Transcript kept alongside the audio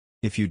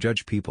If you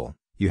judge people,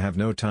 you have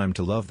no time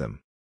to love them.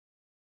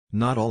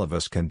 Not all of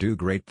us can do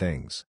great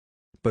things.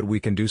 But we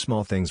can do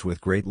small things with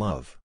great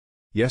love.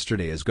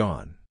 Yesterday is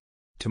gone.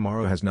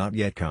 Tomorrow has not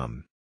yet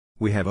come.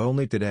 We have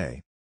only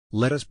today.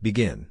 Let us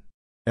begin.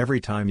 Every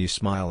time you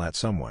smile at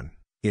someone,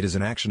 it is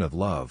an action of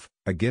love,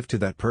 a gift to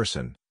that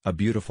person, a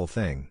beautiful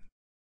thing.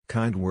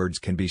 Kind words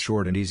can be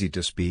short and easy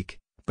to speak,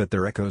 but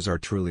their echoes are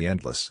truly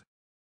endless.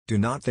 Do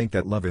not think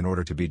that love in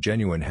order to be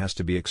genuine has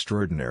to be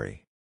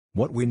extraordinary.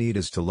 What we need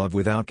is to love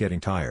without getting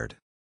tired.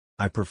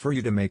 I prefer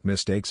you to make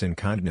mistakes in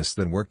kindness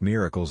than work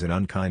miracles in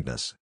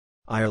unkindness.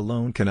 I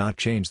alone cannot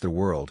change the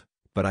world,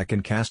 but I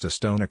can cast a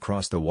stone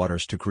across the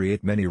waters to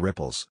create many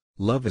ripples.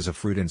 Love is a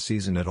fruit in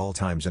season at all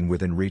times and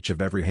within reach of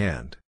every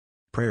hand.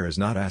 Prayer is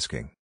not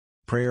asking.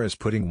 Prayer is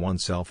putting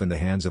oneself in the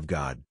hands of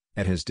God,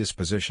 at His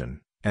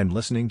disposition, and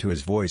listening to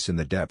His voice in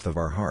the depth of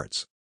our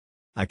hearts.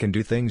 I can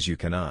do things you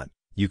cannot,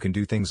 you can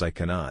do things I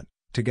cannot,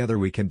 together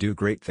we can do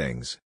great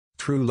things.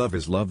 True love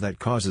is love that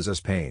causes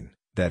us pain,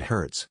 that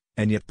hurts,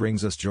 and yet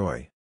brings us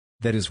joy.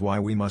 That is why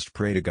we must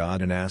pray to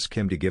God and ask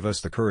Him to give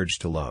us the courage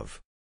to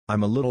love.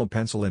 I'm a little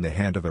pencil in the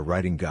hand of a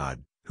writing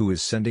God, who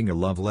is sending a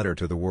love letter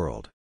to the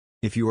world.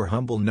 If you are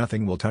humble,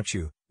 nothing will touch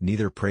you,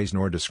 neither praise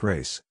nor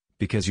disgrace,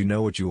 because you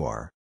know what you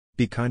are.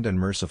 Be kind and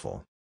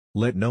merciful.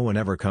 Let no one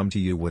ever come to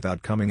you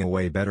without coming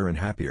away better and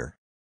happier.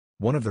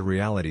 One of the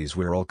realities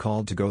we're all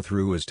called to go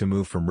through is to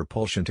move from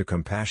repulsion to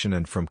compassion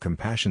and from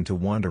compassion to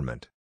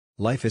wonderment.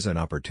 Life is an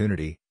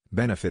opportunity,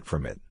 benefit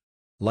from it.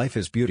 Life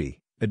is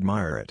beauty,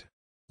 admire it.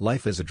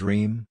 Life is a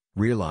dream,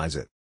 realize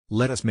it.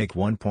 Let us make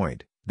one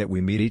point, that we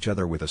meet each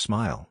other with a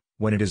smile,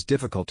 when it is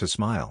difficult to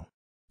smile.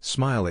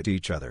 Smile at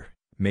each other,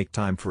 make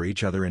time for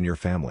each other and your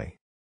family.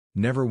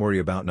 Never worry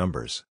about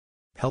numbers.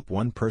 Help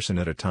one person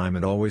at a time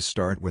and always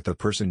start with the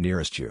person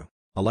nearest you.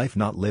 A life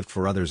not lived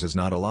for others is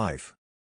not a life.